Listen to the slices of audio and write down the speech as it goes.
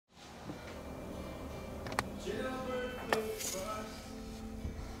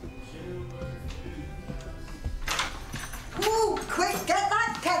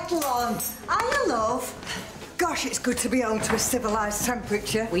kettle on. Hiya, love. Gosh, it's good to be home to a civilised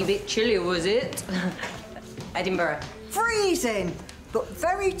temperature. Wee bit chilly, was it? Edinburgh. Freezing, but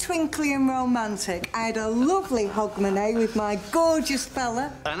very twinkly and romantic. I had a lovely hogmanay with my gorgeous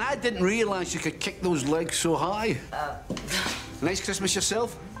fella. And I didn't realise you could kick those legs so high. Nice Christmas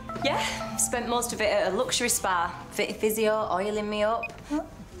yourself? Yeah, spent most of it at a luxury spa. Fit physio, oiling me up. What?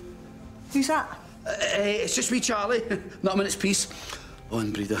 Who's that? It's just me, Charlie. Not a minute's peace. Oh,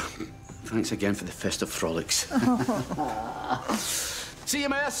 and Breda, thanks again for the festive frolics. See you,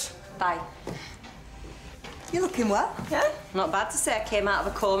 miss. Bye. You're looking well. Yeah, not bad to say. I came out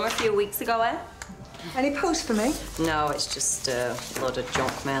of a coma a few weeks ago, eh? Any post for me? No, it's just a load of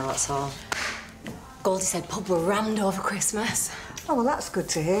junk mail, that's all. Goldie said pub were rammed over Christmas. Oh, well, that's good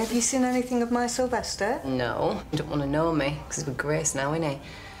to hear. Have you seen anything of my Sylvester? No, he don't want to know me, because he's with Grace now, isn't he?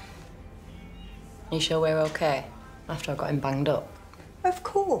 Are you sure we're okay? After I got him banged up? Of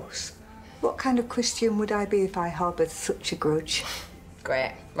course. What kind of Christian would I be if I harboured such a grudge?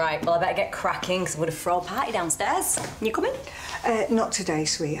 Great. Right, well, I better get cracking, because I'm going to throw a party downstairs. You coming? Not today,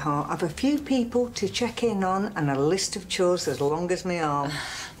 sweetheart. I've a few people to check in on and a list of chores as long as my arm.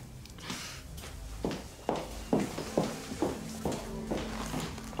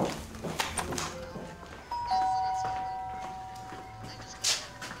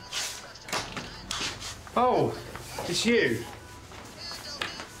 Oh, it's you.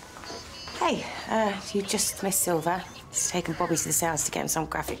 Hey, you just missed Silver. He's taken Bobby to the sales to get him some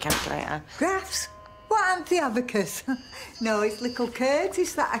graphic calculator. Graphs? What happened to the abacus? No, it's little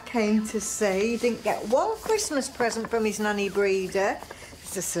Curtis that I came to see. He didn't get one Christmas present from his nanny Breda.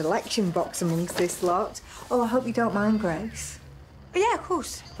 There's a selection box amongst this lot. Oh, I hope you don't mind, Grace. But yeah, of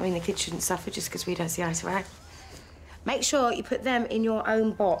course. I mean, the kids shouldn't suffer just because we don't see eye to eye. Make sure you put them in your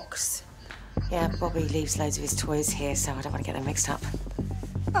own box. Yeah, Bobby leaves loads of his toys here, so I don't want to get them mixed up.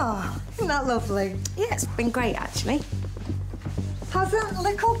 Oh, isn't that lovely? Yeah, it's been great, actually. Hasn't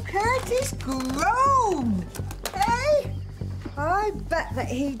little Curtis grown? Hey? I bet that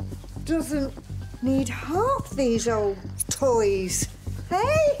he doesn't need half these old toys.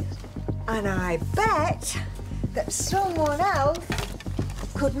 Hey? And I bet that someone else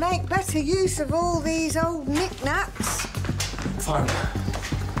could make better use of all these old knickknacks. Phone.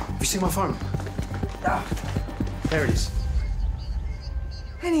 Have you seen my phone? Ah, there it is.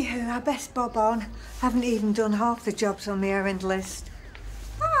 Anywho, I best bob on. Haven't even done half the jobs on the errand list.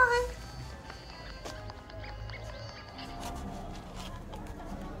 Bye.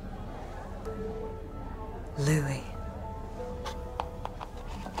 Louis.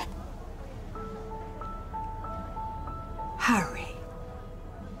 Harry.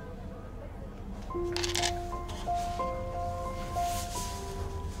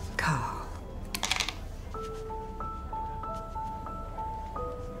 Carl.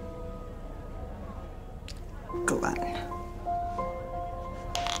 Glenn.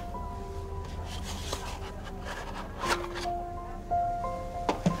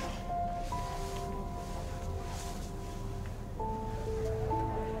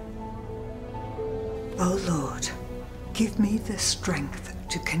 Oh Lord, give me the strength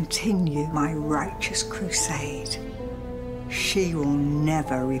to continue my righteous crusade. She will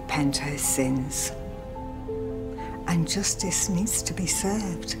never repent her sins. And justice needs to be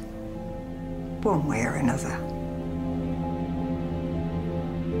served, one way or another.